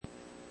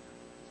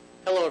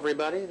Hello,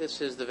 everybody. This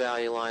is the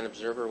Value Line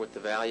Observer with the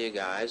Value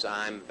Guys.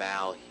 I'm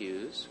Val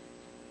Hughes.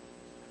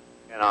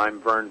 And I'm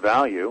Vern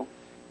Value.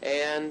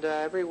 And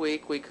every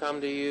week we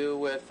come to you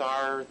with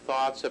our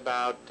thoughts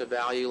about the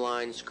Value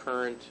Line's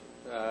current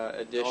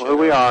edition. Tell them who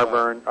we are,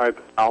 Vern. All right,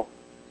 Val.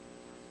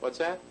 What's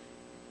that?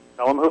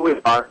 Tell them who we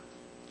are.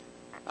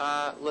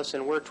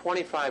 Listen, we're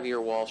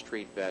 25-year Wall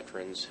Street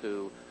veterans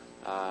who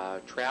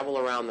travel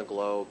around the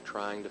globe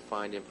trying to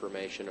find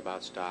information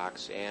about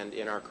stocks, and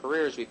in our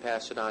careers we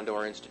pass it on to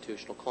our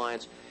institutional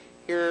clients.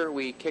 Here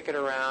we kick it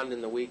around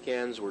in the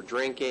weekends, we're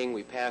drinking,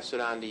 we pass it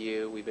on to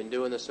you. We've been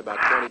doing this about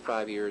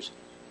 25 years,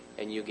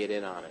 and you get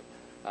in on it.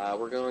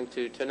 We're going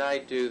to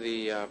tonight do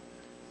the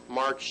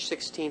March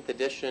 16th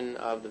edition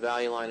of the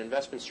Value Line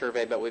Investment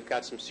Survey, but we've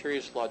got some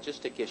serious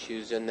logistic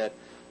issues in that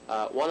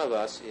one of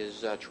us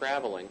is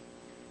traveling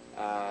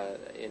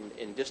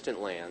in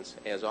distant lands,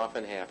 as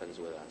often happens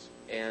with us.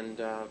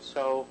 And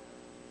so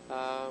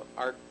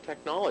our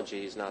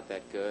technology is not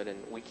that good, and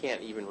we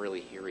can't even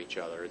really hear each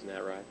other. Isn't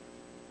that right?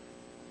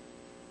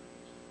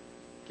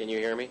 Can you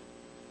hear me?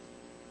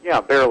 Yeah,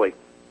 barely.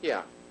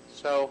 Yeah.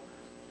 So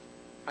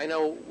I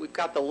know we've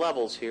got the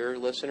levels here.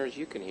 Listeners,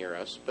 you can hear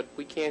us, but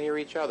we can't hear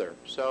each other.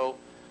 So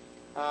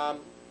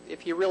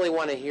if you really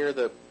want to hear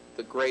the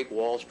great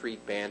Wall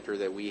Street banter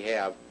that we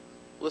have,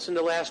 listen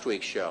to last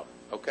week's show.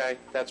 Okay,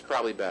 that's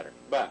probably better.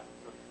 But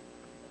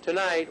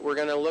tonight we're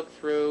going to look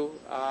through,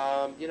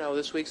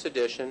 this week's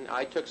edition.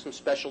 I took some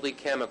specialty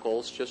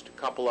chemicals, just a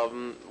couple of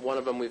them. One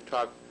of them we've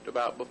talked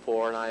about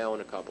before, and I own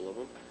a couple of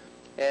them.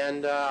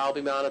 And I'll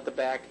be on at the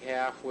back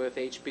half with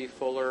H.B.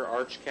 Fuller,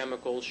 Arch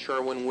Chemicals,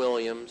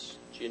 Sherwin-Williams,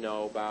 which you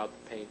know about,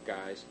 the paint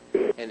guys,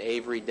 and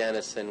Avery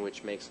Dennison,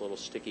 which makes little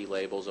sticky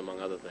labels, among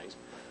other things.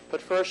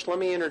 But first, let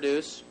me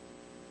introduce.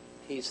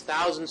 He's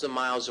thousands of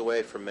miles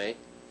away from me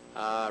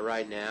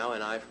right now,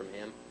 and I from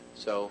him.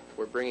 So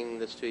we're bringing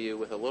this to you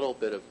with a little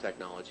bit of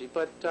technology,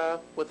 but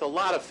with a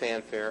lot of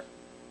fanfare.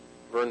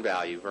 Vern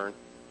Value. Vern.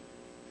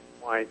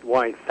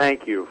 Why,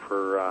 thank you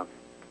for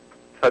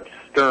such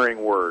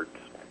stirring words.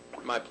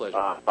 My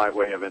pleasure. By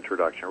way of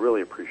introduction.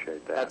 Really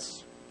appreciate that.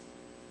 That's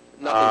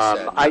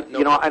nothing said.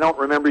 I don't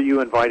remember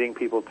you inviting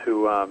people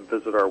to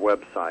visit our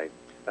website.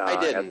 I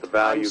didn't. At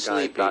thevalueguys.com.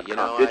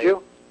 I'm sleepy. Did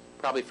you?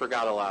 Probably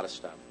forgot a lot of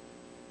stuff.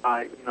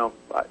 I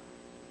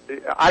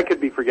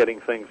could be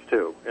forgetting things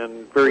too,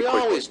 and very quickly.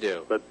 We always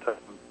do. But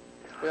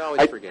we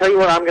always forget. Tell you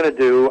what I'm going to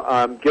do,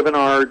 given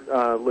our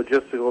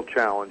logistical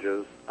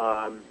challenges,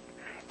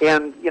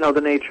 and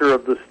the nature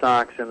of the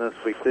stocks in this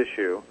week's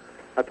issue.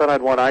 I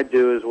thought what I'd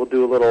do is we'll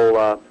do a little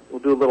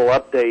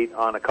update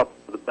on a couple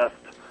of the best.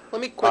 Let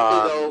me quickly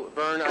though,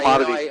 Vern.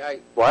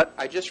 What?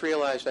 I just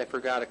realized I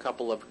forgot a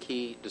couple of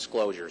key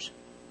disclosures,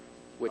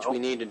 which we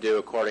need to do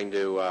according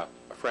to a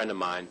friend of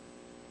mine.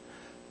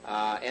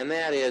 And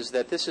that is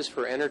that this is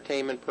for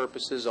entertainment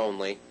purposes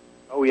only.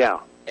 Oh, yeah.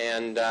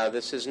 And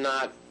this is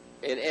not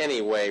in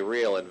any way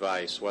real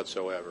advice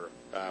whatsoever.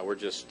 We're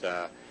just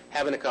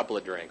having a couple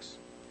of drinks.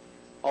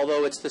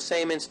 Although it's the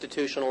same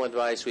institutional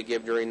advice we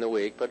give during the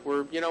week, but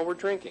we're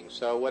drinking,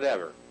 so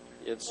whatever.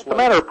 It's a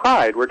matter of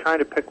pride. We're trying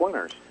to pick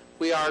winners.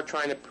 We are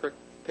trying to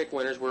pick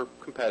winners. We're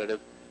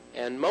competitive.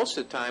 And most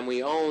of the time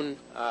we own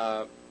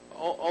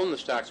the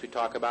stocks we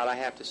talk about. I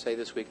have to say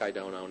this week I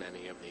don't own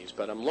any of these,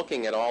 but I'm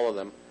looking at all of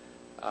them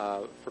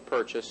for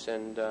purchase,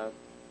 and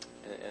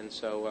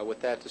so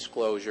with that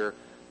disclosure,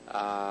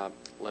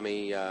 let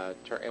me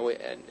turn.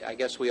 And I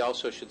guess we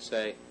also should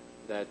say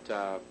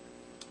that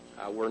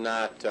we're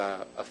not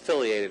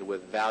affiliated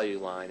with Value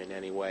Line in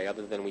any way,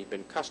 other than we've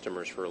been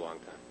customers for a long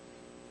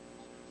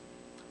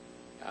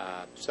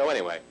time. So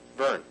anyway,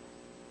 Vern.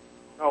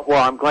 Oh,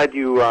 well, I'm glad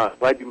you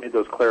made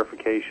those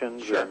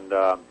clarifications. Sure. And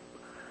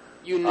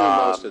you knew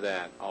most of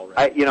that already.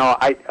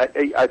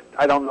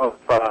 I don't know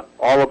if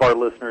all of our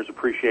listeners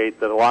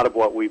appreciate that a lot of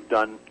what we've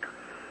done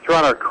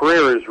throughout our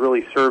career has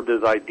really served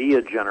as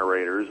idea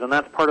generators, and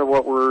that's part of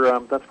what we're.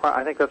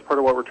 I think that's part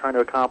of what we're trying to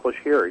accomplish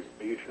here.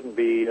 You shouldn't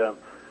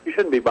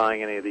be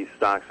buying any of these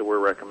stocks that we're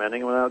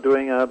recommending without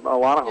doing a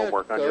lot of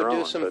homework on your own.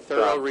 Go do some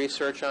thorough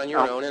research on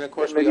your own, and of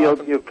course maybe you'll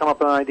come up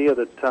with an idea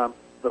that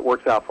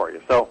works out for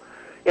you. So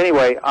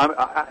anyway,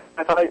 I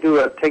thought I'd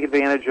take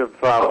advantage of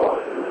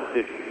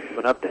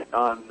an update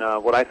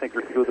on what I think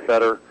are two of the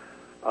better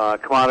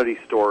commodity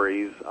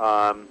stories,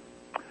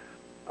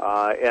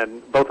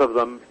 and both of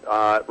them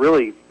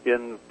really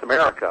in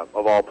America,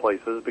 of all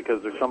places,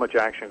 because there's so much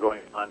action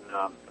going on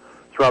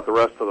throughout the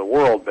rest of the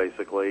world,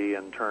 basically,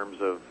 in terms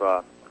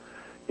of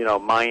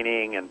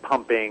mining and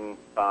pumping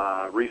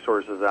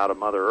resources out of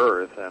Mother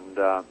Earth. And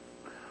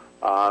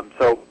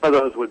so one of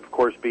those would, of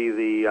course, be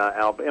the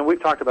and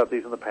we've talked about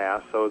these in the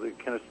past, so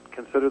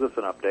consider this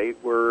an update.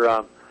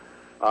 We're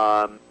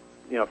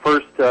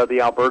first, the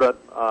Alberta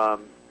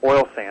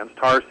oil sands,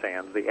 tar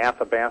sands, the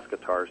Athabasca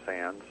tar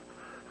sands.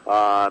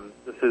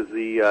 This is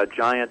the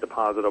giant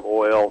deposit of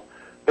oil,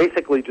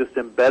 basically just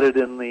embedded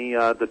in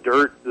the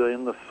dirt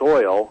in the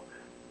soil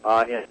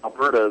in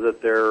Alberta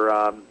that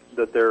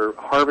they're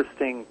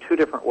harvesting two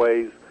different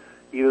ways,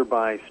 either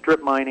by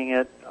strip mining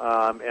it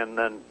and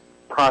then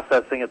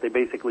processing it. They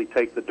basically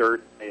take the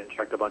dirt, they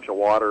inject a bunch of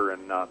water,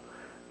 and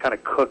kind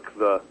of cook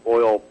the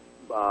oil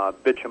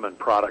bitumen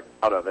product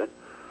out of it.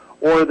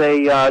 Or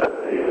they,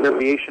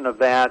 variation of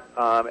that,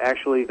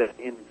 actually they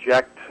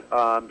inject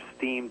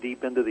steam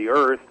deep into the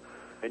earth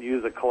and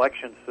use a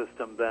collection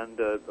system then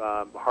to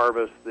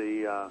harvest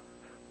the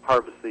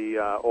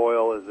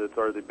oil as it's,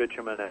 or the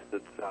bitumen as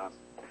it's,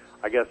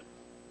 I guess,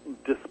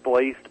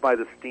 displaced by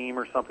the steam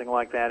or something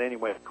like that.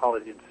 Anyway, call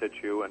it in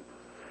situ. And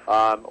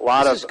a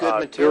lot this of is good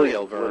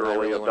material, billions,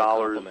 literally, really of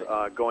dollars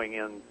going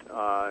in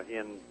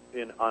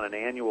on an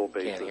annual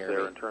basis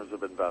there in terms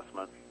of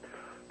investment.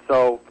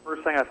 So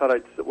first thing I thought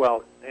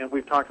and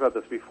we've talked about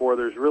this before,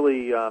 there's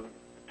really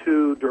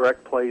two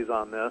direct plays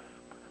on this.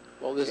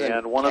 Well,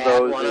 and one of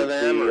those is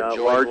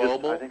the largest,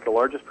 Global? I think the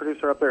largest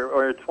producer up there,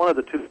 or it's one of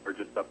the two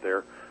largest up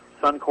there.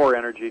 Suncor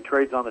Energy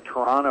trades on the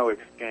Toronto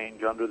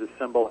Exchange under the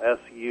symbol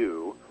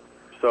SU.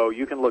 So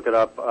you can look it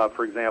up,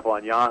 for example,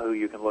 on Yahoo,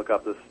 you can look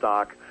up the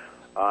stock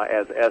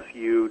as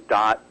SU.TO,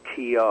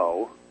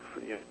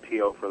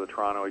 TO for the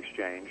Toronto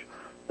Exchange.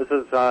 This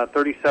is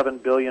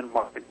 $37 billion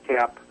market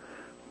cap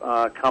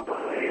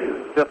company,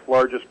 fifth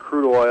largest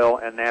crude oil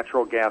and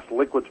natural gas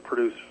liquids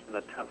producer, and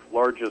the 10th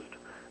largest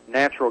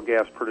natural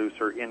gas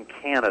producer in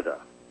Canada.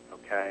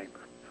 Okay,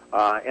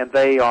 and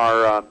they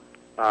are,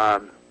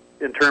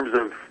 in terms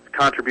of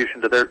contribution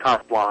to their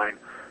top line,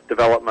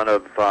 development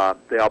of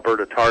the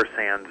Alberta tar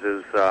sands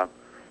is the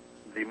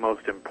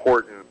most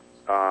important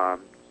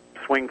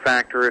swing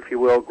factor, if you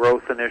will,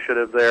 growth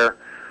initiative there.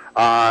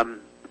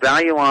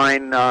 Value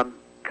Line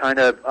kind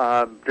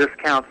of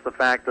discounts the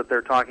fact that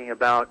they're talking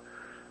about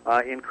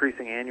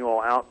increasing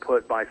annual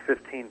output by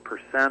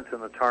 15%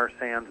 in the tar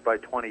sands by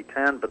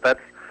 2010, but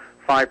that's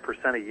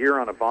 5% a year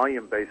on a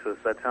volume basis.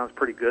 That sounds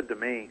pretty good to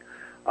me.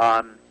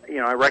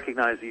 I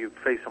recognize that you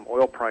face some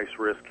oil price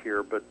risk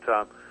here, but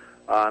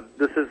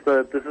this is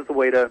the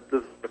way to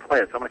play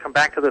it. So I'm going to come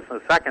back to this in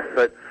a second,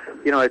 but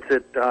it's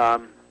at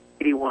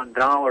 $81,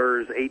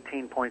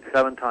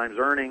 18.7 times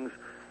earnings,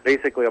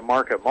 basically a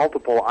market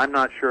multiple. I'm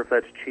not sure if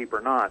that's cheap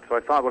or not. So I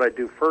thought what I'd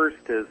do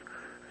first is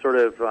sort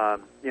of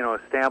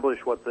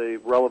establish what the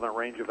relevant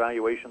range of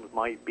valuations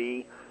might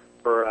be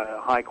for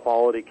a high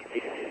quality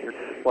Canadian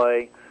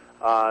play.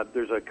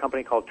 There's a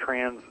company called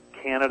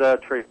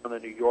TransCanada, traded on the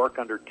New York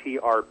under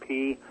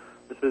TRP.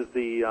 This is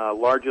the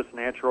largest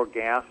natural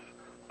gas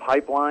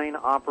pipeline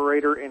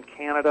operator in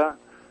Canada.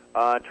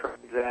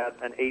 Trades at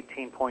an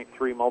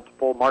 18.3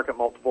 multiple, market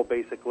multiple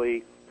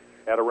basically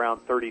at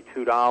around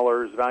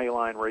 $32. Value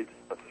Line rates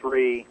of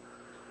 3.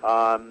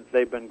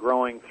 They've been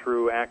growing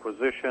through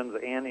acquisitions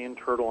and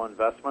internal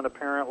investment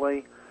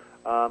apparently.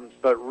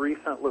 But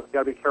recently, we've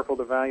got to be careful of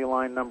the Value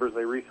Line numbers.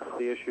 They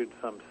recently issued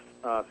some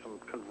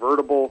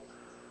convertible,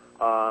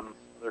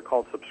 they're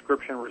called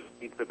subscription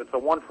receipts. If it's a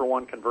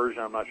one-for-one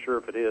conversion, I'm not sure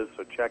if it is,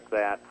 so check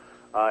that.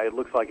 It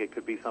looks like it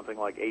could be something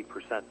like 8%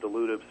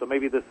 dilutive. So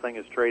maybe this thing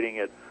is trading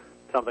at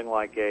something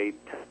like a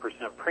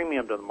 10%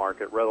 premium to the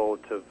market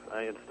relative,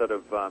 instead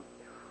of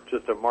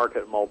just a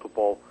market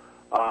multiple,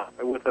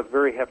 with a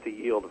very hefty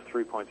yield of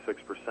 3.6%.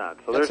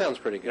 So that sounds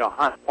pretty good.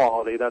 High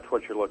quality, that's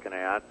what you're looking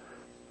at.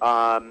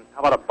 How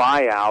about a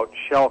buyout?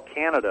 Shell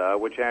Canada,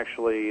 which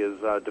actually is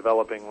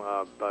developing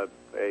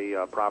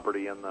a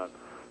property in the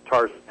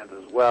tar sands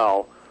as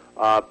well,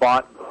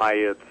 bought by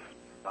its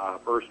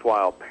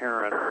erstwhile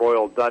parent,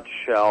 Royal Dutch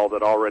Shell,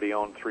 that already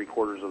owned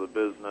 3/4 of the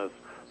business.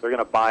 They're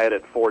going to buy it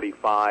at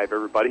 45.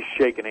 Everybody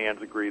shaking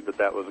hands agreed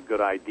that was a good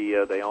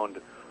idea. They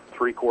owned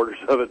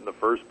 3/4 of it in the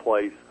first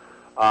place.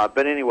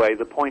 But anyway,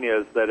 the point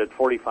is that at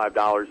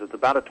 $45, it's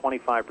about a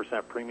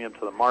 25% premium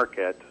to the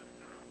market.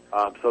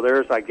 So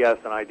there's, I guess,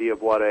 an idea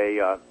of what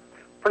a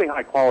pretty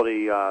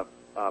high-quality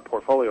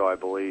portfolio, I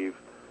believe,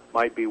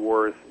 might be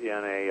worth in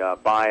a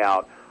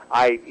buyout.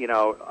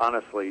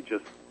 Honestly,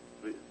 just,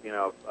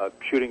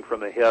 shooting from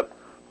the hip,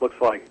 looks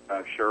like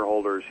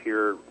shareholders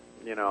here,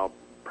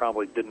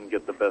 probably didn't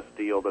get the best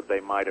deal that they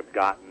might have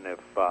gotten if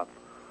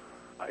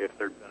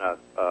there'd been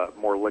a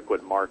more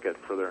liquid market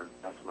for their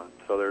investment.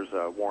 So there's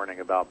a warning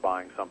about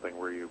buying something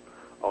where you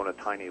own a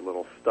tiny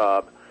little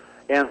stub.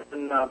 And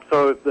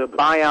so the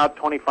buyout,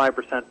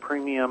 25%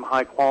 premium,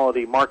 high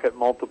quality, market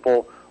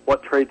multiple.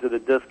 What trades at a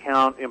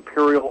discount?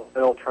 Imperial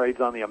Oil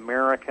trades on the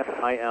American,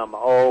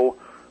 IMO.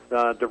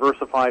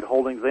 Diversified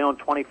Holdings, they own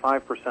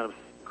 25% of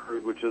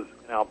crude, which is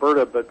in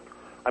Alberta, but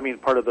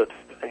part of the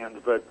sands.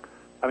 But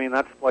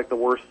that's like the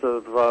worst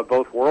of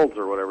both worlds,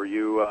 or whatever.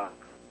 You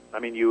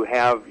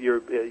have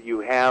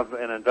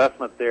an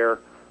investment there,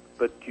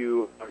 but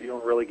you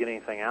don't really get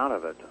anything out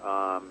of it.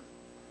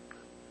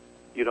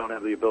 You don't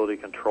have the ability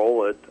to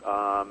control it.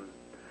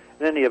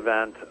 In any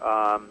event,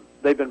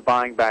 they've been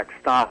buying back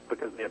stock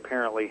because they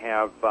apparently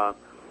have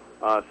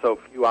so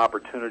few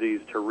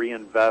opportunities to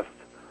reinvest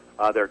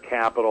their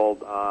capital.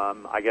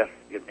 I guess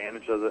the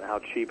advantage of it, how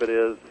cheap it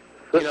is.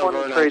 This one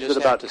Vern, trades at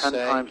about 10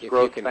 times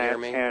gross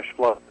cash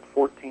flow,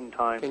 14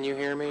 times can you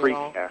hear me free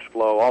cash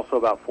flow, also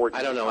about 14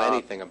 I don't know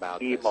anything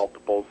about E this.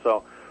 multiples.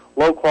 So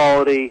low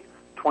quality,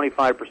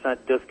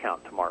 25%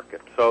 discount to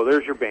market. So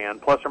there's your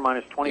band, plus or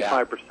minus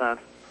 25%.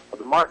 of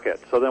the market.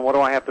 So then what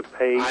do I have to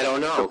pay? I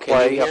don't know. To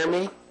play? Can you hear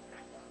me?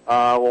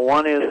 Well,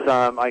 one is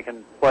I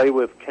can play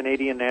with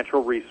Canadian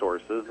Natural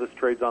Resources. This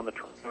trades on the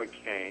Toronto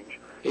Exchange.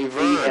 Hey,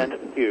 Vern.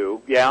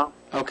 CNQ, yeah?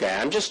 Okay,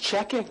 I'm just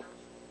checking.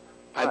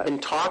 I've been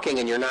talking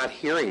and you're not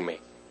hearing me.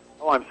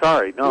 Oh, I'm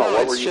sorry. No,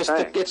 what were you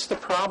saying? It's the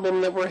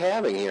problem that we're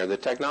having here, the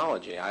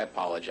technology. I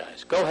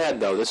apologize. Go ahead,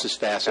 though. This is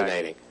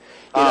fascinating.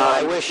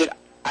 Okay.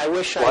 I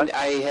wish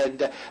I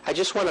had. I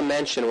just want to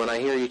mention when I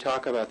hear you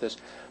talk about this,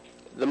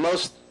 the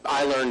most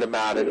I learned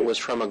about it was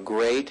from a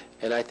great,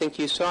 and I think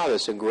you saw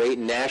this, a great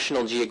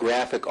National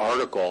Geographic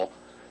article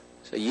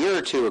a year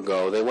or two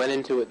ago. They went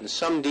into it in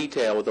some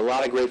detail with a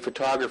lot of great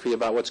photography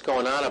about what's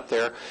going on up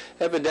there.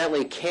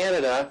 Evidently,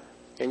 Canada,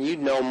 and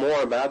you'd know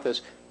more about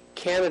this,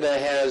 Canada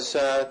has,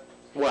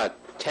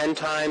 10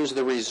 times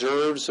the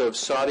reserves of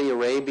Saudi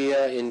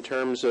Arabia in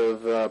terms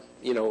of, a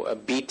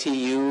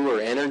BTU or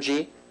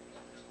energy?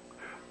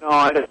 No,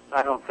 I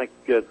don't think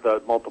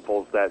the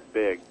multiple's that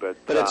big, but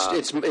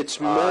it's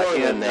more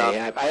than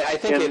they. I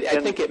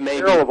think it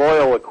may be. Barrel of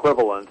oil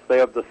equivalents, they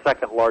have the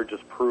second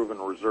largest proven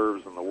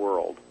reserves in the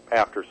world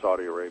after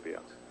Saudi Arabia.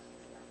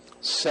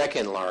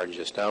 Second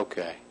largest,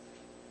 okay,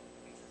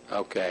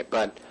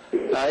 but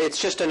it's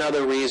just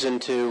another reason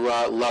to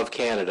love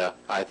Canada,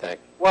 I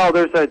think. Well,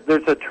 there's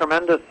a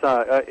tremendous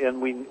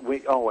and we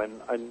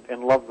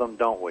love them,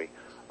 don't we?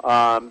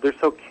 They're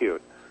so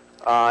cute.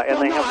 They have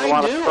a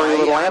lot of furry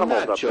little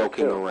animals up there, too. I'm not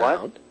joking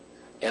around. What?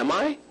 Am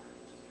I?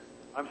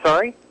 I'm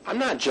sorry? I'm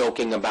not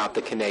joking about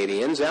the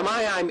Canadians, am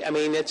I? I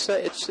mean, it's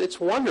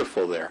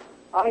wonderful there.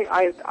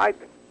 I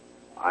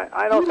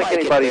don't think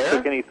anybody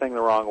took anything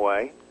the wrong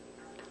way.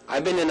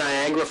 I've been to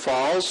Niagara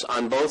Falls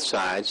on both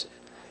sides,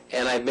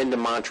 and I've been to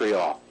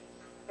Montreal.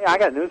 Yeah, I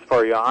got news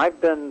for you.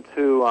 I've been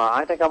to,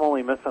 I think I'm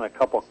only missing a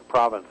couple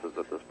provinces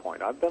at this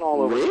point. I've been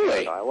all over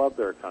Canada. I love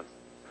their country.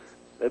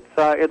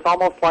 It's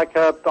almost like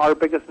our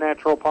biggest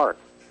natural park.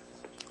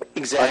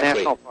 Exactly. Our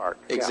national park.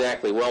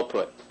 Exactly. Yeah. Well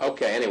put.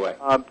 Okay. Anyway.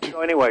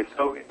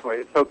 So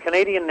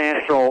Canadian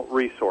Natural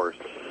Resource,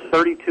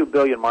 32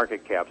 billion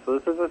market cap. So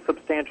this is a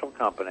substantial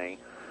company.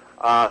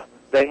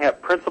 They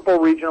have principal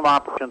region of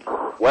operations,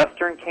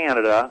 Western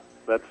Canada.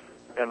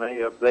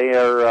 They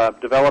are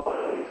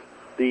developing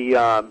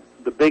the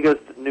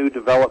biggest new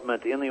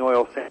development in the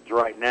oil sands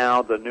right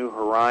now, the New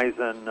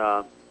Horizon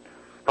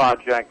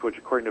project, which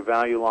according to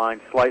Value Line,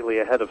 slightly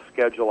ahead of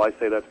schedule. I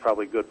say that's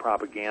probably good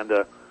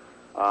propaganda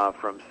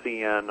from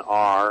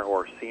CNR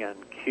or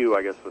CNQ,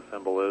 I guess the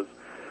symbol is.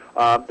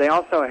 They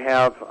also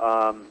have,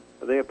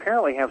 they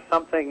apparently have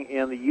something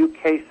in the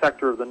UK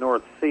sector of the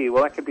North Sea.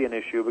 Well, that could be an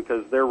issue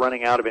because they're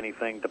running out of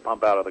anything to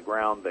pump out of the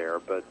ground there.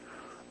 But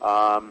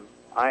I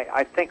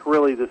think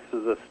really this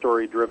is a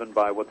story driven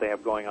by what they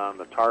have going on in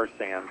the tar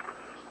sands.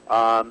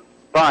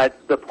 But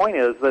the point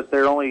is that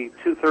they're only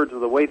two-thirds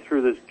of the way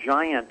through this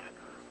giant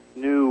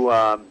new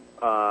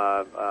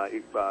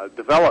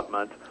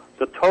development.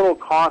 The total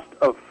cost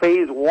of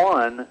Phase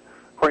 1,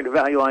 according to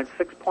Value Line,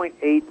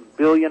 $6.8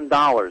 billion.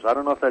 I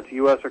don't know if that's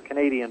U.S. or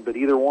Canadian, but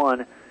either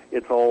one,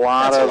 it's a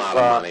lot of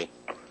money.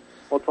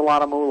 Well, it's a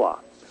lot of moolah.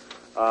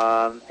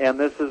 And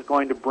this is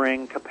going to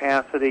bring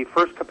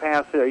first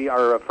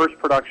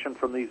production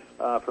from this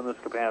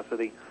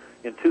capacity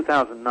in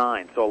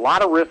 2009. So a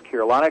lot of risk here,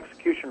 a lot of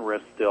execution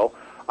risk still.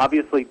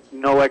 Obviously,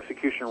 no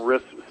execution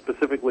risk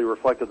specifically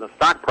reflected in the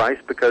stock price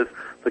because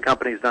the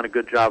company's done a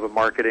good job of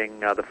marketing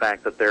the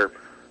fact that they're,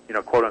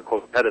 quote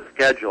unquote, ahead of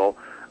schedule.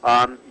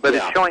 But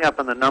it's showing up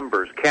in the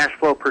numbers. Cash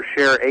flow per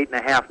share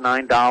 $8.5,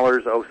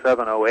 $9,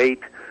 07,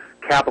 08.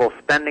 Capital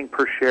spending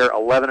per share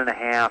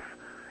 $11.5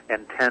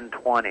 and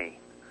 10.20.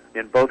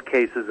 In both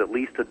cases, at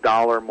least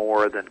 $1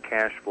 more than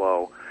cash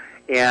flow.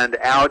 And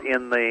out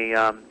in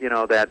the,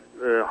 that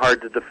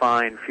hard to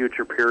define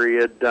future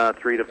period,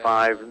 3 to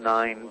 5,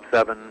 9,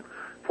 7,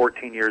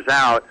 14 years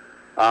out,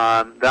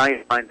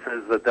 Value Line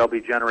says that they'll be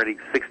generating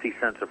 60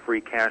 cents of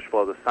free cash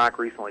flow. The stock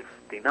recently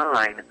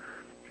 59.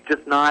 It's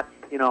just not,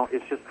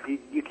 it's just,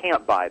 you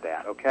can't buy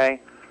that,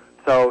 okay?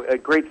 So a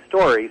great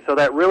story. So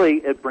that really,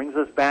 it brings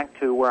us back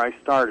to where I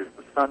started,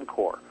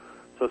 Suncor.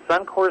 So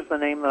Suncor is the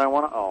name that I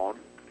want to own.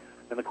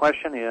 And the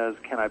question is,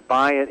 can I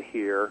buy it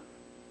here?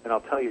 And I'll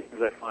tell you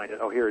as I find it.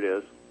 Oh, here it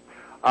is.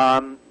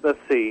 Let's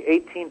see,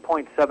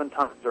 18.7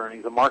 times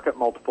earnings, a market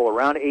multiple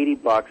around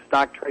 $80.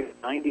 Stock traded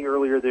 90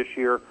 earlier this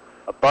year,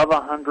 above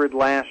 100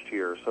 last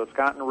year. So it's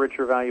gotten a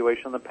richer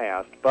valuation in the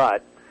past.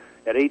 But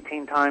at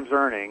 18 times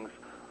earnings,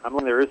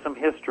 there is some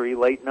history,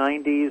 late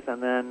 90s,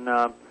 and then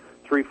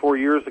 3-4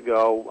 years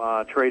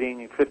ago,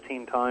 trading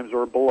 15 times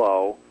or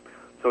below.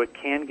 So it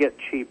can get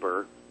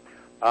cheaper.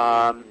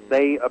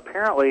 They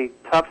apparently,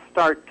 tough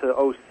start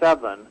to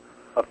 07,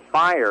 a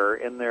fire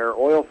in their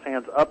oil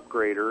sands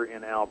upgrader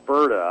in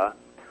Alberta,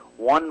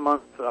 1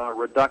 month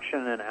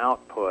reduction in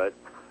output,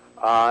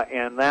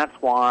 and that's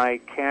why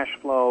cash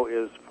flow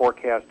is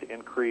forecast to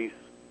decrease,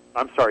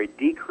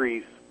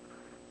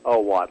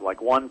 like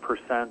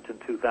 1% in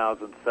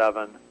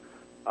 2007,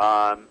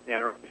 and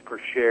earnings per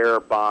share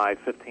by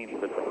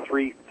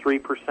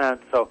 3%.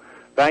 So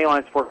Value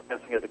Line's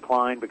forecasting a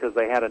decline because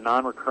they had a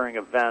non-recurring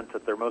event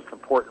at their most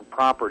important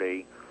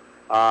property.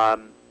 I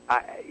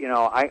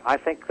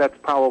think that's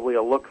probably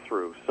a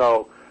look-through.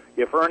 So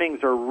if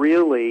earnings are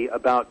really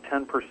about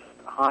 10%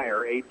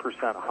 higher,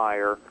 8%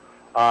 higher,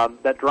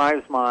 that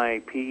drives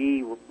my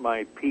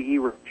PE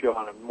ratio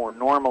on a more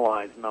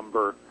normalized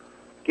number,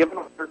 given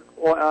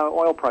what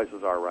oil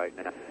prices are right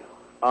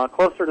now,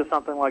 closer to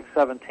something like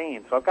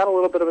 17. So I've got a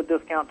little bit of a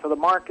discount to the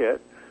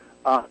market.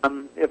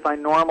 If I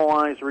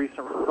normalize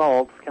recent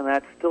results, can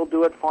that still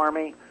do it for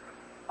me?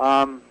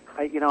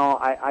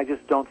 I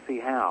just don't see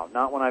how.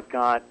 Not when I've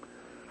got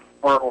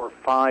 4 or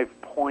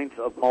 5 points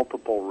of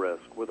multiple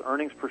risk. With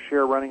earnings per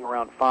share running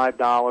around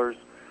 $5,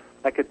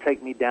 that could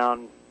take me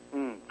down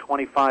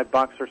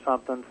 $25 or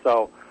something.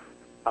 So,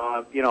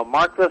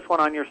 mark this one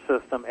on your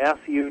system,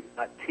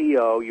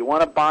 SU.TO. You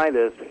want to buy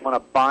this. You want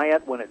to buy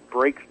it when it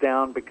breaks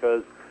down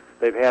because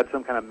they've had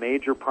some kind of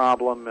major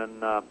problem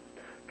in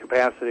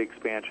capacity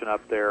expansion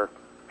up there.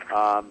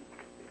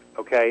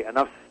 Okay,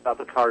 enough about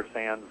the tar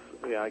sands,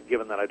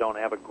 given that I don't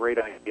have a great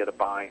idea to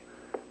buy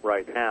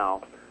right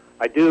now.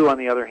 I do, on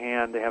the other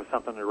hand, have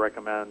something to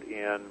recommend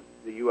in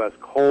the U.S.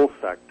 coal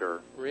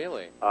sector.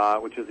 Really?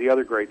 Which is the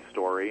other great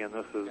story, and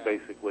this is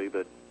basically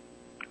that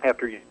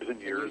after years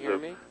and years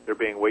of there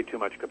being way too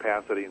much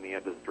capacity in the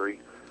industry,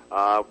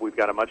 we've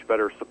got a much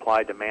better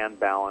supply-demand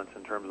balance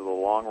in terms of the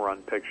long-run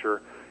picture.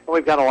 And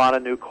we've got a lot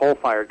of new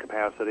coal-fired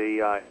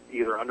capacity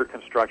either under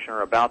construction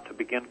or about to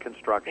begin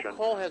construction. Well,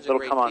 coal has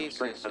that'll come on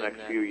stream in the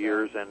next few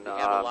years and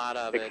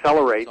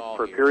accelerate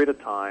for a period of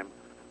time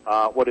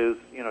what is,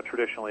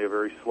 traditionally a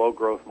very slow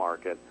growth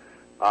market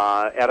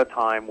at a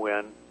time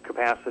when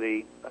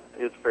capacity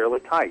is fairly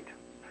tight.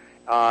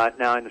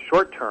 Now, in the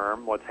short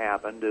term, what's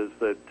happened is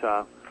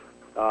that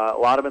a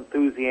lot of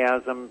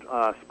enthusiasm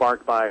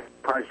sparked by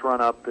price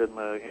run-up in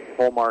the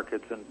coal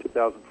markets in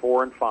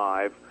 2004 and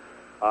 5,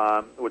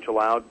 which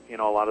allowed, a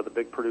lot of the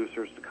big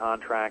producers to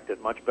contract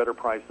at much better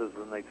prices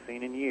than they'd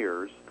seen in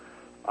years.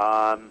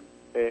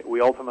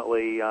 We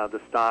ultimately, the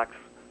stocks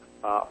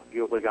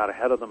arguably got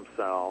ahead of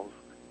themselves.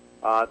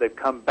 They've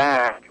come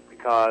back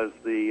because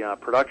the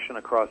production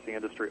across the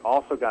industry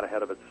also got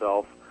ahead of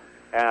itself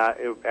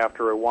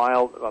after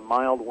a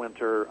mild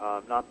winter,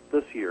 not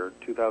this year,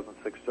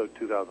 2006 to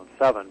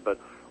 2007, but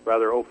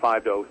rather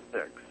 05 to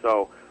 06.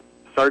 So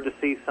started to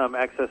see some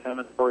excess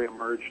inventory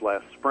emerge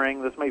last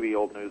spring. This may be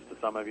old news to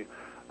some of you.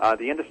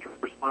 The industry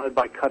responded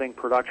by cutting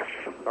production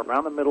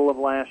around the middle of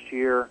last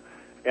year,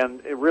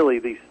 and really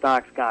these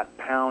stocks got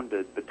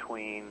pounded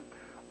between,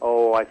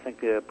 I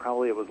think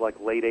probably it was like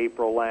late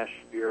April last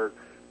year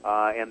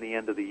and the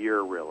end of the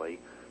year, really,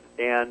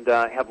 and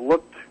have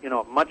looked,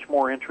 much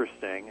more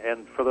interesting.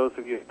 And for those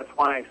of you, that's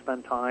why I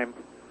spend time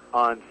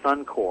on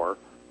Suncor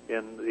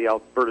in the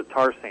Alberta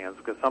tar sands,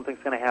 because something's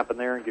going to happen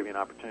there and give you an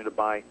opportunity to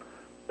buy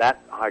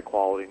that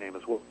high-quality name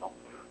as well.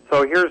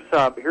 So here's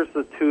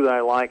the two that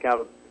I like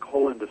out of the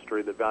coal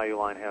industry that Value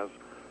Line has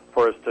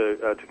for us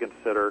to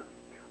consider.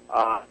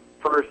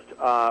 First,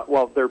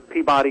 they're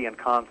Peabody and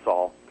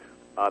Consol.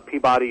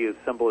 Peabody is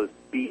symbol is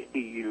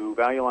BEU.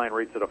 Value Line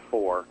rates at a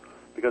 4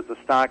 because the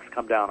stocks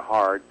come down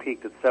hard.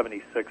 Peaked at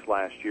 76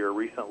 last year,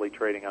 recently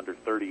trading under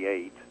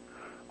 38.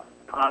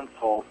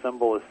 Consol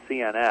symbol is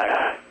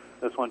CNX.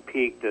 This one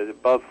peaked at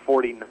above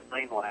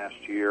 49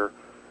 last year,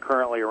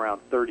 currently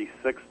around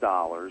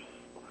 $36.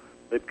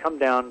 They've come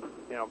down,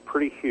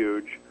 pretty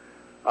huge.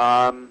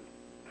 15%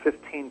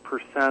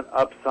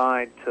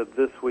 upside to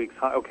this week's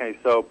high. Okay,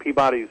 so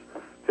Peabody's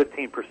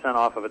 15%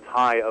 off of its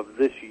high of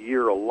this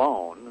year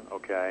alone.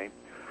 Okay,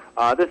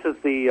 this is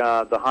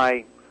the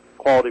high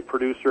quality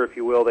producer, if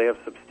you will. They have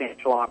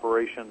substantial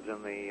operations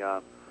in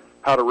the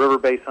Powder River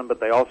Basin, but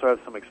they also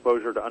have some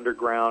exposure to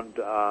underground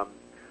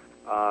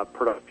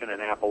production in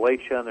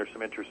Appalachia, and there's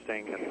some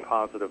interesting and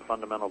positive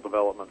fundamental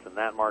developments in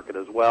that market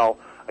as well.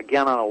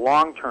 Again, on a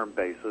long-term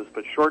basis,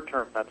 but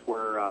short-term, that's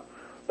where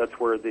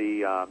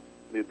the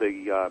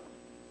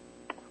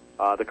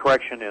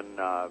correction in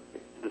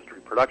industry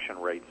production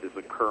rates is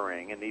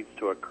occurring and needs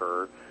to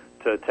occur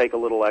to take a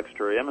little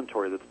extra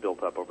inventory that's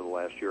built up over the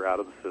last year out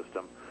of the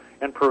system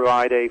and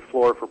provide a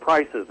floor for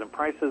prices. And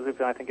prices,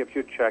 if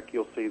you check,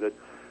 you'll see that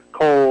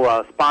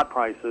coal spot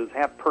prices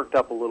have perked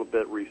up a little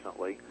bit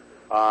recently.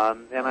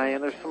 And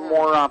there's some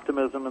more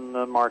optimism in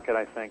the market,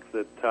 I think,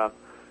 that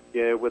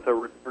with a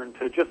return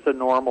to just a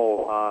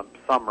normal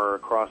summer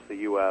across the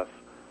U.S.,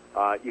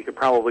 you could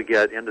probably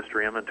get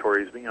industry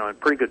inventories, in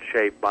pretty good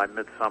shape by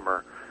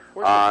midsummer.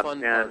 Where's the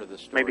fun part of the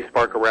story? Maybe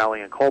spark a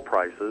rally in coal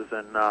prices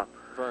and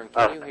Vern,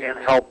 can you hear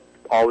me? help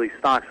all these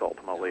stocks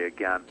ultimately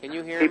again. Can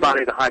you hear Peabody,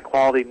 me? the high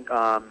quality,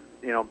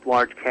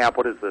 large cap.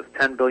 What is this?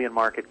 10 billion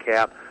market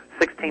cap,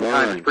 16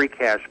 times free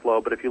cash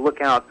flow. But if you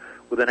look out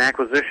with an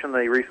acquisition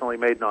they recently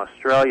made in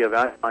Australia,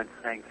 Value Line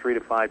saying 3 to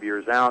 5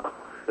 years out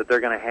that they're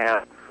going to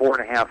have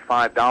 $4.50,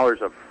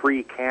 $5 of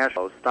free cash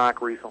flow.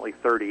 Stock recently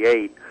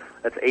 38.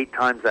 That's 8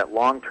 times that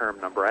long-term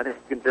number. I think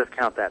you can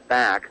discount that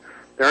back.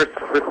 There are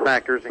some risk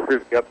factors,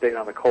 including the update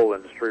on the coal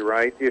industry,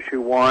 right?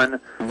 Issue 1,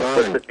 what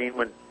does it mean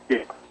when...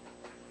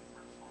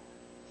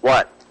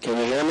 What? Can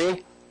you hear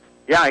me?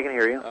 Yeah, I can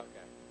hear you. Okay. Go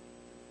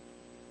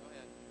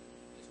ahead.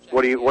 Just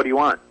What do you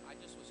want? I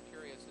just was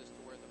curious as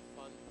to where the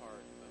fun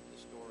part of the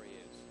story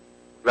is.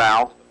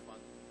 Val? The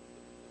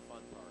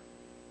fun part.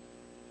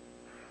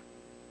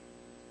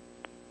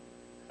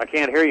 I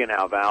can't hear you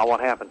now, Val. What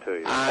happened to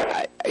you?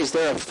 Is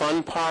there a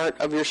fun part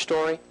of your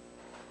story?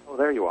 Oh,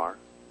 there you are.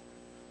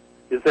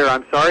 Is there,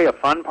 I'm sorry, a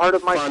fun part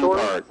of my story?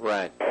 Fun part,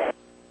 right.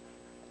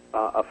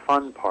 A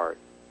fun part.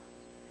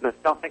 No, I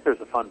don't think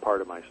there's a fun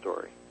part of my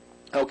story.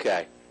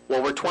 Okay.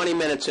 Well, we're 20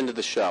 minutes into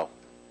the show.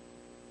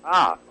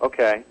 Ah,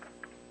 okay.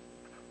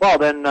 Well,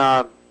 then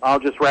I'll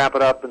just wrap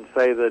it up and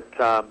say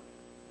that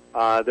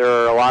there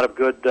are a lot of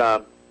good,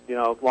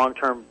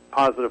 long-term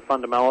positive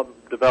fundamental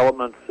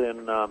developments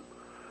in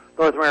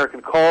North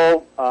American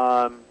coal.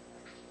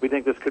 We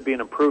think this could be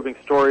an improving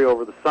story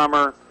over the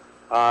summer.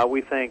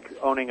 We think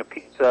owning a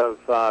piece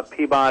of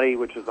Peabody,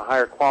 which is a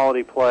higher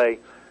quality play,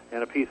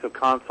 and a piece of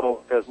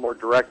Consul has more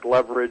direct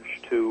leverage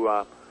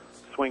to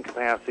swing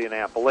capacity in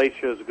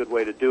Appalachia is a good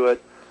way to do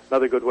it.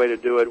 Another good way to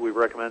do it, we've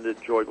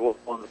recommended Joy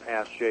Global in the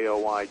past,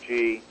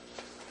 JOYG.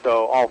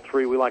 So all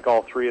three, we like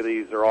all three of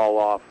these. They're all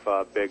off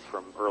big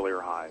from earlier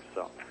highs.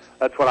 So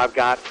that's what I've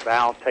got.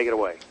 Val, take it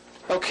away.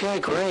 Okay,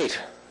 great.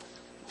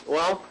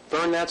 Well,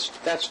 Vern, that's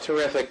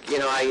terrific. You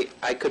know,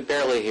 I could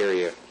barely hear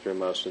you through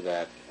most of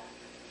that.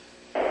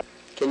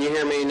 Can you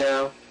hear me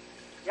now?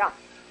 Yeah.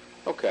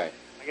 Okay.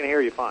 I can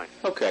hear you fine.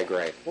 Okay,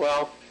 great.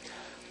 Well,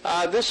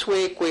 this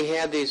week we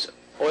had these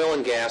oil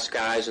and gas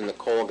guys and the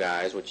coal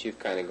guys, which you've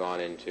kind of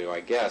gone into. I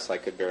guess I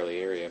could barely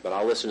hear you, but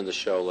I'll listen to the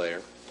show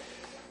later.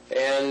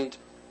 And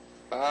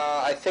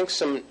I think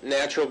some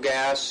natural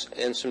gas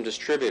and some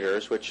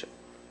distributors, which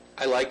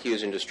I like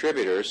using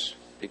distributors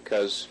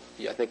because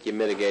I think you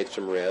mitigate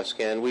some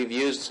risk. And we've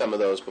used some of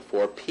those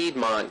before.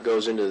 Piedmont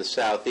goes into the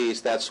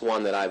southeast. That's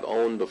one that I've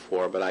owned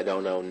before, but I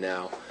don't own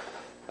now.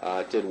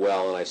 It did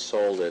well, and I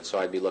sold it, so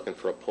I'd be looking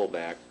for a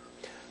pullback.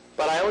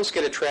 But I always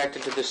get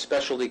attracted to this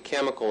specialty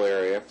chemical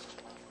area,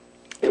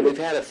 and we've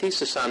had a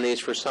thesis on these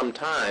for some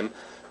time.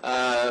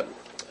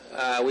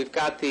 We've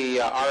got the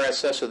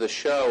RSS of the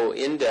show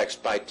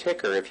indexed by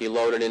ticker. If you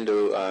load it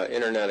into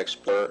Internet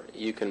Explorer,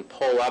 you can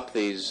pull up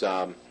these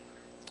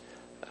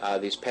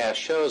past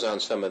shows on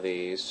some of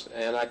these,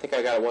 and I think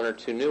I got one or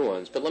two new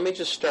ones. But let me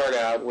just start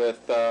out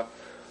with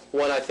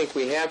one I think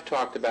we have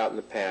talked about in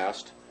the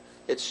past.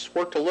 It's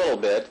worked a little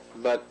bit,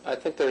 but I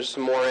think there's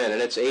some more in it.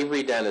 It's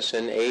Avery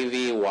Dennison,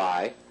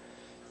 AVY,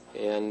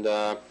 and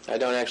I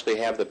don't actually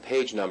have the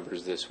page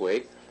numbers this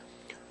week.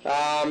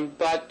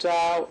 But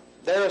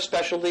they're a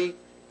specialty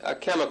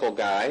chemical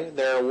guy.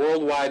 They're a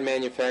worldwide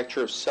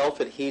manufacturer of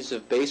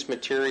self-adhesive base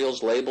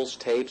materials, labels,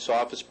 tapes,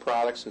 office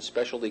products, and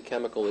specialty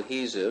chemical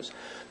adhesives.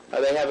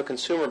 They have a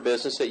consumer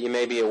business that you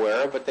may be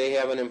aware of, but they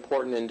have an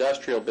important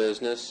industrial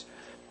business,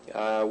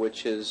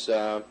 which is,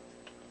 I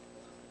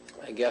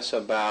guess,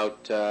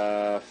 about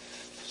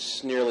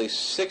nearly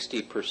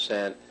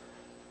 60%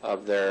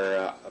 of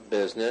their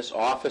business.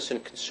 Office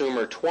and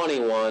consumer,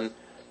 21%.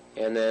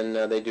 And then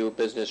they do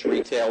business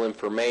retail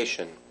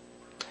information.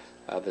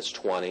 That's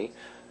 20.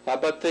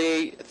 But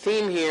the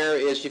theme here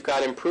is you've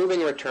got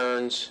improving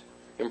returns,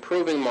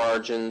 improving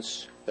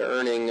margins. They're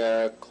earning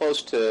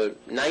close to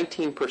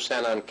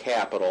 19% on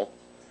capital,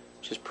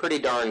 which is pretty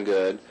darn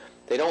good.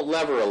 They don't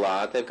lever a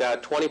lot. They've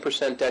got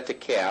 20% debt to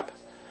cap.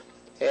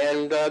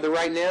 And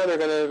right now they're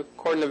going to,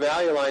 according to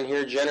Value Line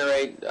here,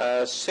 generate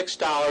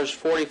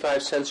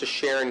 $6.45 a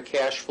share in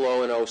cash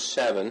flow in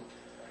 07.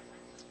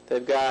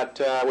 They've got,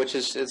 which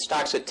is, it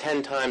stocks at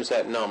 10 times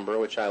that number,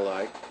 which I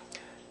like.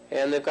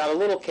 And they've got a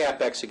little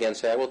CapEx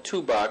against that, well,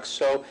 $2,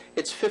 so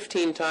it's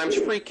 15 times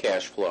free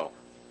cash flow.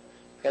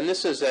 And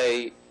this is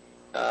a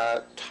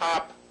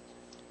top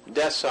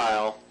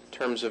decile in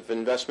terms of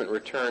investment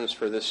returns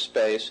for this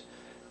space.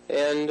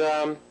 And,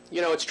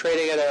 it's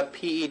trading at a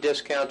PE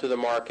discount to the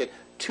market,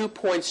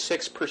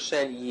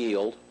 2.6%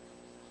 yield.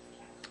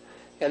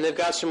 And they've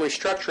got some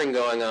restructuring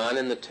going on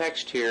in the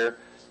text here.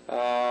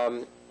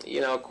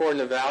 According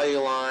to Value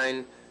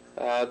Line,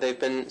 they've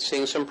been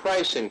seeing some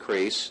price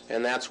increase,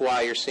 and that's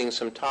why you're seeing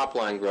some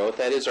top-line growth.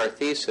 That is our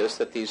thesis,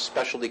 that these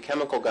specialty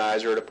chemical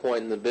guys are at a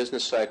point in the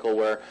business cycle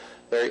where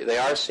they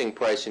are seeing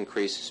price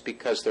increases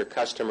because their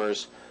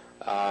customers,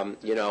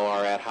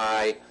 are at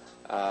high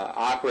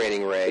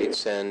operating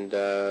rates, and,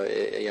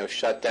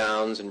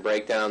 shutdowns and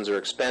breakdowns are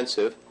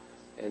expensive.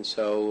 And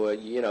so,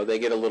 they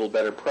get a little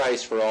better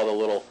price for all the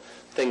little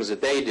things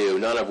that they do,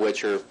 none of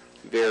which are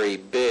very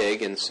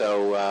big, and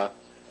so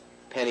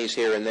pennies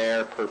here and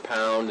there per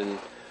pound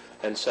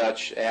and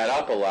such add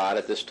up a lot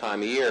at this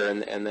time of year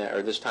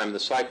or this time of the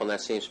cycle, and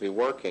that seems to be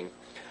working.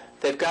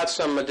 They've got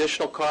some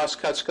additional cost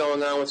cuts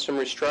going on with some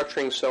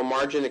restructuring, so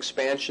margin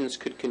expansions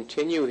could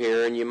continue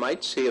here, and you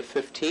might see a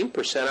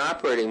 15%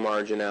 operating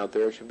margin out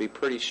there, which would be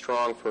pretty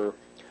strong for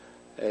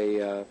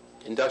a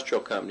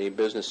industrial company,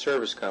 business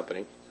service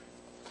company.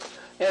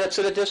 And it's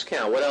at a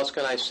discount. What else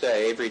can I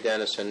say? Avery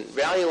Dennison.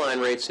 Value Line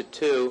rates at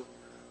 2.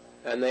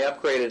 And they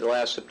upgraded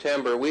last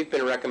September. We've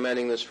been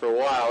recommending this for a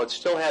while. It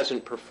still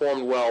hasn't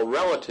performed well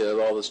relative,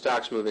 all the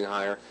stocks moving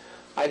higher.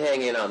 I'd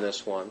hang in on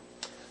this one.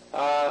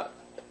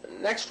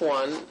 Next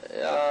one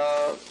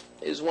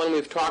is one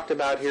we've talked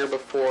about here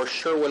before,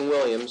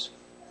 Sherwin-Williams,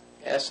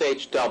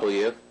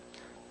 SHW.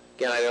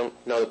 Again, I don't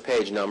know the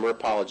page number,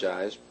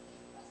 apologize.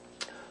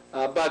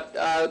 But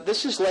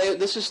this is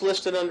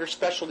listed under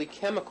specialty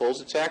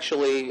chemicals. It's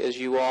actually, as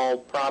you all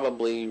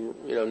probably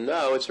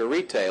know, it's a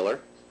retailer,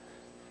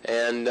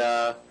 and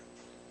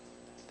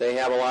they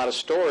have a lot of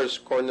stores.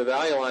 According to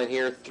Value Line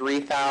here,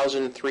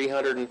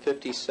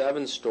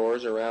 3,357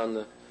 stores around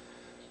the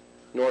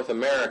North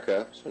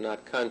America, so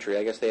not country.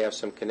 I guess they have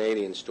some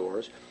Canadian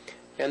stores.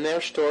 And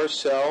their stores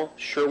sell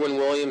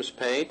Sherwin-Williams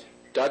paint,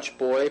 Dutch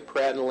Boy,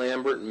 Pratt &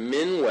 Lambert,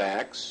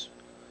 Minwax,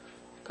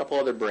 a couple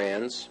other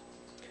brands.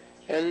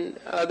 And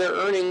they're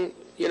earning,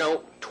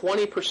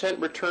 20%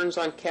 returns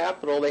on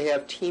capital. They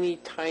have teeny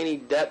tiny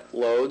debt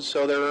loads,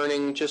 so they're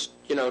earning just,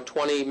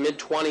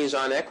 mid-20s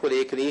on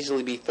equity. It could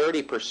easily be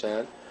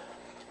 30%.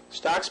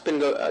 Stock's been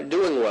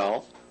doing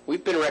well.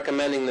 We've been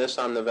recommending this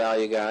on the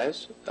Value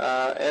Guys,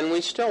 and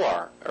we still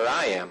are, or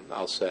I am,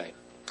 I'll say.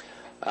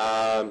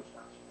 20%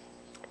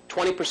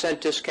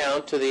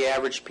 discount to the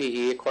average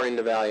PE according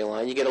to Value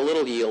Line. You get a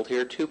little yield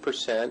here,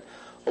 2%.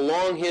 A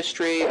long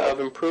history of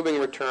improving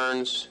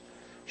returns,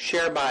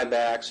 share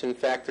buybacks. In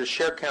fact, their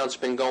share count's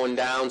been going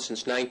down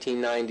since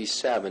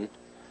 1997.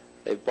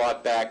 They've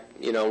bought back,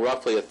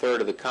 roughly a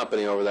third of the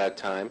company over that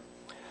time.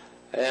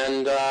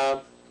 And,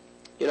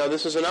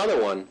 this is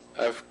another one.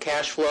 Of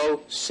cash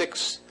flow,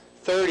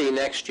 $630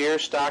 next year,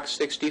 stock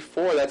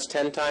 $64. That's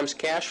 10 times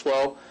cash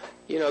flow.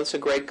 It's a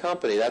great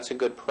company. That's a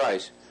good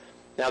price.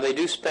 Now, they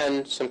do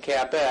spend some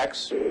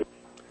CapEx,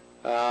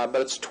 but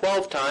it's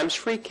 12 times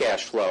free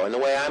cash flow. And the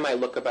way I might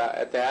look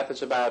at that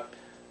is about,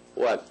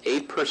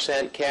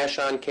 8%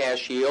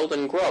 cash-on-cash yield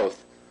and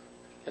growth.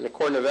 And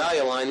according to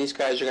Value Line, these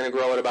guys are going to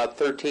grow at about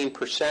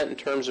 13% in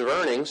terms of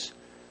earnings.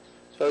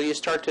 So you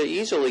start to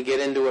easily get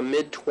into a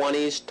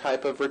mid-20s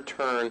type of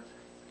return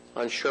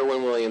on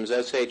Sherwin-Williams,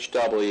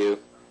 SHW.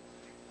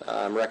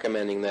 I'm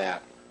recommending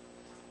that.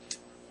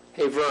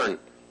 Hey, Vern.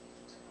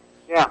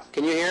 Yeah.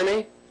 Can you hear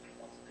me?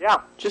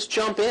 Yeah. Just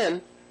jump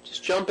in.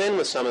 Just jump in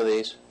with some of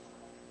these.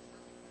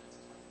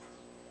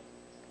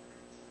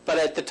 But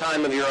at the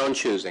time of your own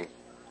choosing,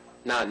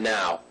 not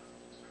now.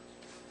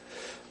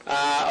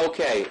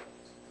 Okay.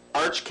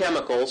 Arch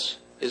Chemicals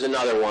is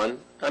another one.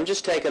 I'm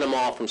just taking them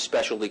all from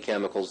specialty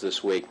chemicals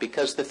this week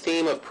because the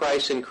theme of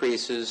price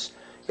increases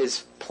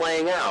is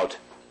playing out.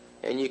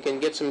 And you can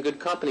get some good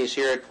companies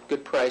here at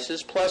good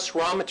prices. Plus,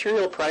 raw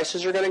material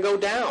prices are going to go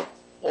down.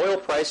 Oil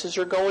prices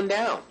are going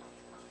down,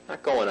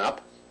 not going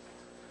up.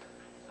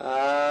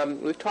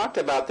 We've talked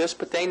about this,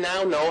 but they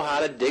now know how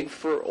to dig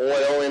for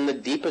oil in the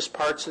deepest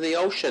parts of the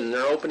ocean.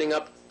 They're opening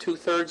up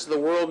 2/3 of the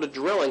world to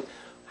drilling.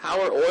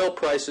 How are oil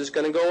prices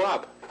going to go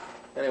up?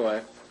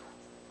 Anyway,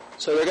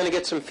 so they're going to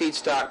get some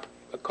feedstock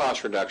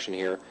cost reduction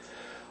here.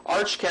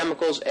 Arch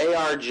Chemicals,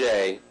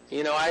 ARJ.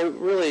 I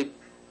really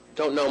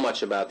don't know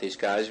much about these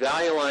guys.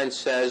 Value Line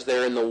says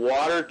they're in the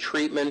water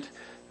treatment,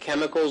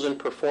 chemicals, and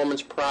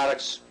performance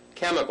products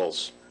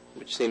chemicals,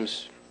 which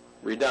seems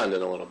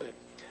redundant a little bit.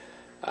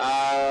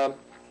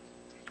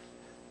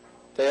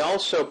 They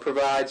also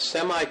provide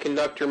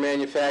semiconductor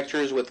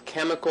manufacturers with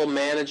chemical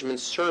management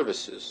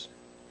services.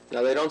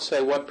 Now, they don't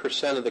say what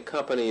percent of the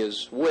company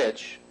is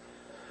which,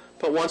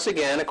 but once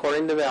again,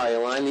 according to Value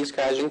Line, these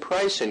guys are in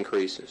price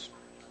increases.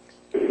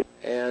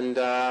 And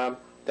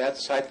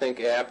that's, I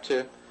think, apt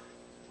to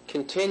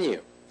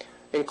continue.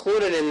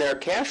 Included in their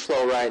cash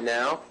flow right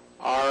now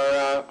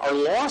are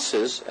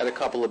losses at a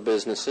couple of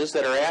businesses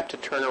that are apt to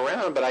turn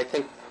around, but I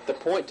think the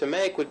point to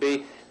make would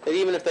be that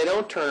even if they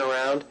don't turn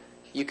around,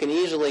 you can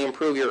easily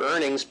improve your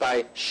earnings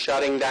by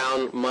shutting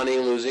down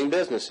money-losing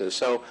businesses.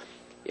 So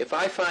if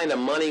I find a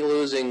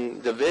money-losing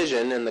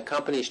division and the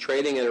company's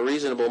trading at a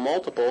reasonable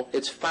multiple,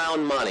 it's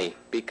found money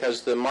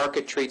because the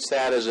market treats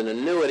that as an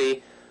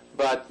annuity,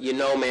 but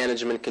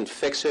management can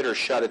fix it or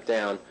shut it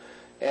down.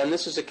 And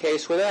this is a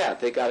case with that.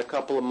 They got a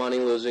couple of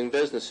money-losing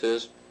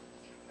businesses.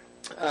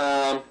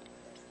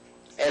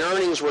 And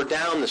earnings were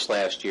down this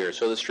last year,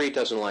 so the street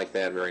doesn't like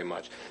that very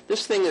much.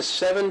 This thing is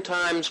 7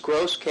 times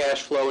gross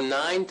cash flow,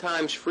 9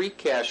 times free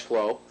cash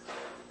flow.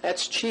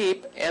 That's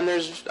cheap, and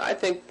there's, I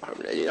think,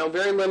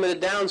 very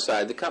limited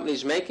downside. The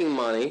company's making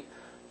money.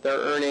 They're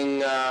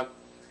earning,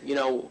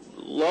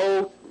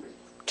 low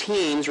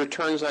teens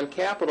returns on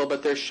capital,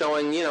 but they're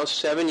showing,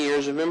 7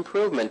 years of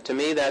improvement. To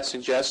me, that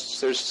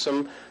suggests there's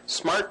some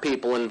smart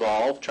people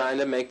involved trying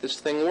to make this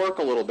thing work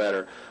a little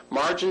better.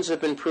 Margins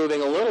have been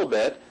improving a little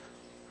bit,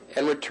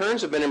 and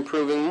returns have been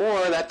improving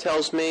more. That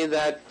tells me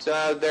that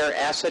their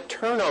asset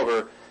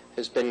turnover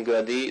has been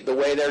good. The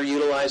way they're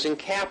utilizing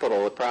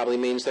capital, it probably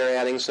means they're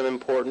adding some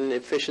important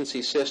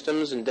efficiency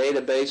systems and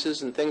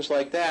databases and things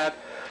like that.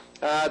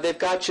 They've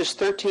got just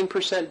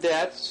 13%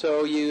 debt,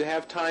 so you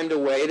have time to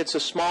wait. It's a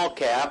small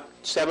cap,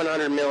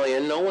 $700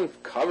 million. No one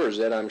covers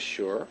it, I'm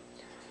sure.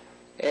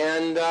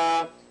 And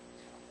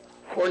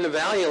according to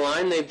Value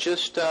Line, they've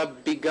just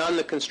begun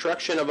the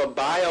construction of a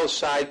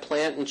biocide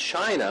plant in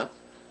China.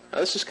 Now,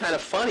 this is kind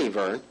of funny,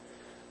 Vern.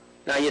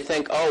 Now you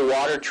think, oh,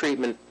 water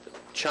treatment,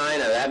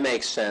 China, that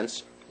makes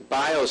sense.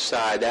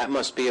 Biocide, that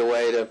must be a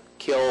way to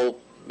kill,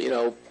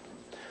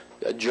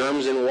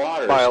 germs in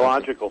water.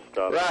 Biological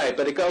stuff. Right,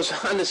 but it goes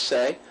on to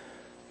say,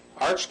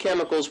 Arch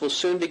Chemicals will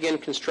soon begin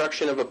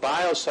construction of a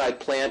biocide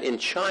plant in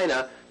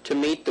China to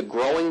meet the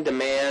growing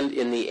demand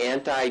in the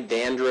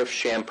anti-dandruff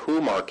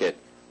shampoo market.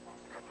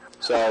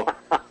 So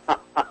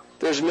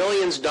there's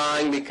millions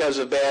dying because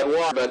of bad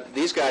water, but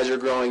these guys are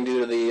growing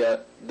due to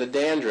the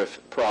dandruff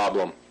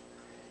problem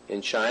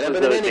in China. Is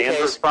but it in a any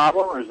dandruff case,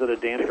 problem, or is it a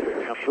dandruff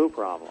shampoo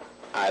problem?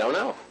 I don't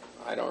know.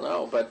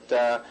 But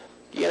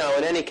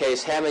in any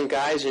case, having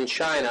guys in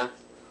China,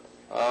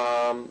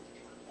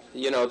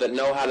 that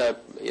know how to,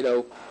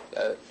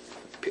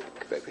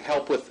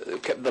 help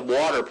with the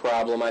water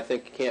problem, I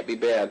think can't be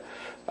bad.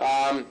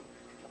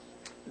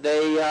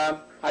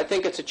 I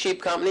think it's a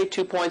cheap company,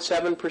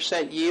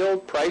 2.7%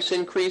 yield, price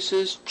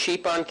increases,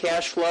 cheap on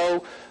cash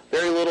flow,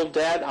 very little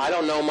debt. I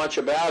don't know much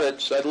about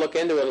it, so I'd look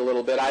into it a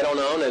little bit. I don't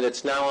own it.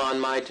 It's now on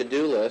my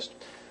to-do list.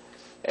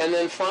 And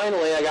then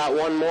finally, I got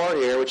one more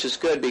here, which is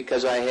good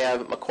because I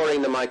have,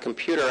 according to my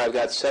computer, I've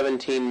got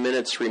 17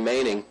 minutes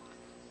remaining,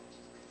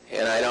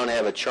 and I don't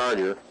have a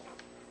charger.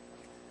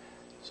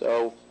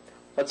 So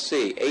let's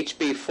see,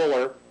 H.B.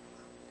 Fuller,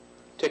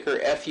 ticker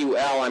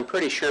FUL. I'm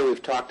pretty sure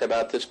we've talked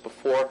about this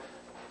before.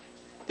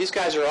 These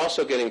guys are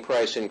also getting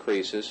price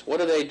increases.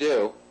 What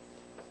do?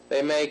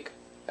 They make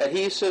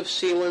adhesives,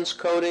 sealants,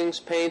 coatings,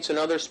 paints, and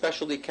other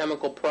specialty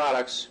chemical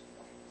products.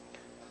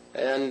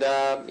 And,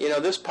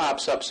 this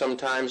pops up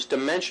sometimes.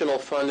 Dimensional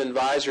Fund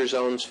Advisors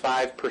owns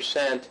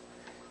 5%.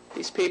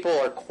 These people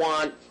are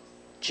quant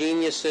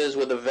geniuses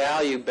with a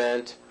value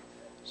bent,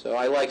 so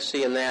I like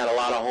seeing that. A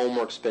lot of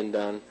homework's been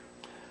done.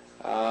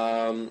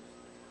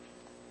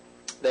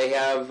 They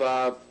have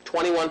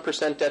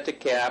 21% debt to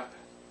cap.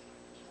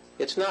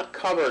 It's not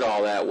covered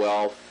all that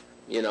well,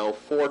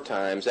 4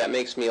 times. That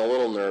makes me a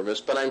little nervous.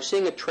 But I'm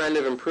seeing a trend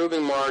of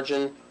improving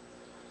margin,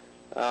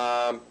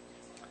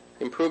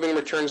 improving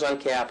returns on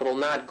capital,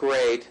 not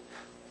great.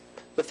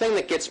 The thing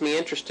that gets me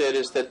interested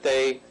is that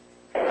they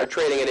are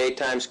trading at 8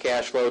 times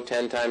cash flow,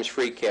 10 times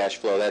free cash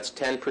flow. That's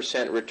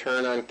 10%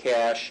 return on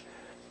cash.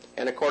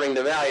 And according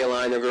to Value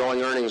Line, they're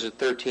growing earnings at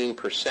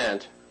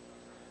 13%.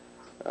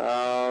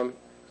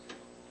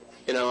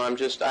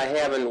 I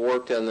haven't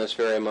worked on this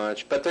very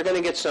much, but they're going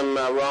to get some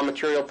raw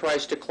material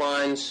price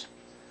declines,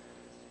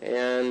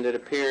 and it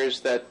appears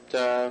that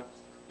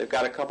they've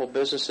got a couple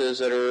businesses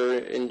that are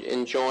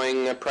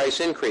enjoying price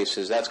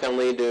increases. That's going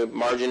to lead to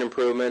margin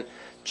improvement,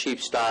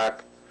 cheap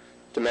stock,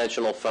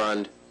 dimensional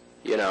fund.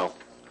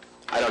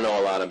 I don't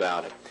know a lot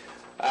about it.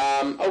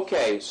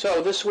 Okay,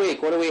 so this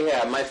week, what do we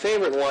have? My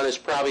favorite one is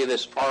probably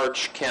this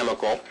Arch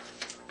Chemical,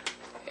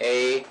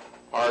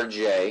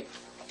 ARJ.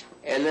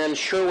 And then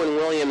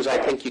Sherwin-Williams, I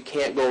think you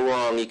can't go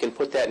wrong. You can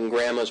put that in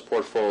Grandma's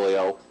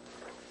portfolio.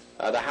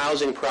 The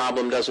housing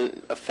problem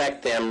doesn't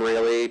affect them,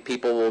 really.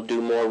 People will do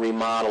more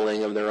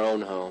remodeling of their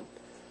own home.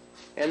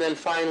 And then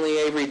finally,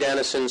 Avery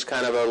Dennison's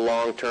kind of a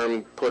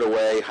long-term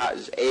put-away,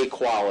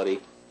 A-quality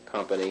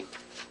company.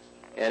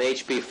 And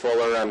H.B.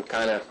 Fuller, I'm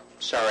kind of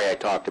sorry I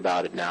talked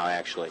about it now,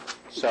 actually.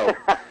 So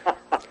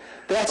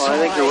that's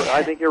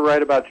I think you're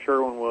right about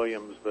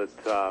Sherwin-Williams, but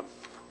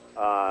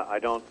I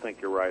don't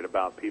think you're right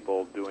about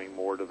people doing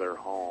more to their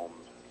homes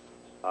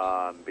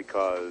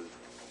because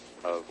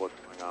of what's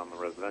going on in the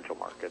residential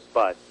market.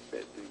 But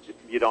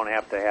you don't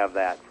have to have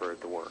that for it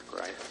to work,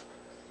 right?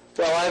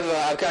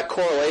 Well, I've got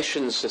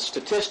correlations.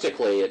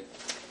 Statistically, it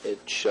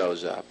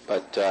shows up,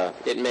 but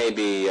it may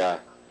be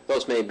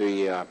those may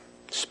be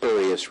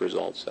spurious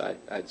results.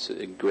 I'd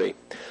agree.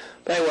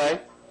 But anyway,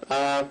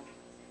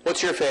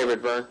 what's your favorite,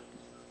 Vern?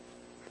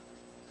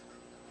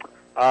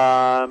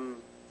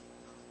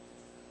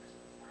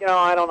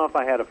 I don't know if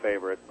I had a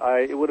favorite.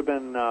 It would have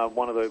been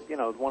one of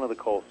the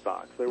coal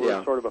stocks. They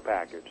were sort of a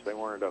package. They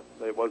weren't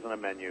it wasn't a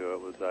menu.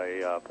 It was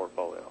a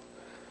portfolio.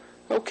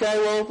 Okay,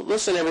 well,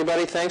 listen,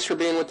 everybody. Thanks for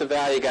being with the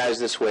Value Guys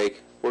this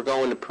week. We're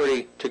going to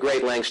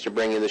great lengths to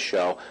bring you the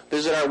show.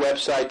 Visit our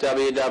website,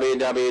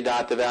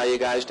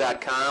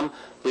 www.thevalueguys.com.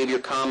 Leave your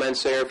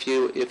comments there if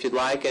you'd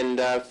like, and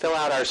fill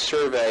out our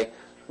survey.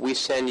 We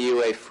send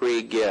you a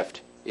free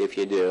gift if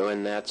you do,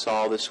 and that's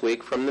all this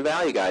week from the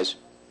Value Guys.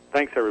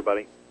 Thanks,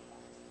 everybody.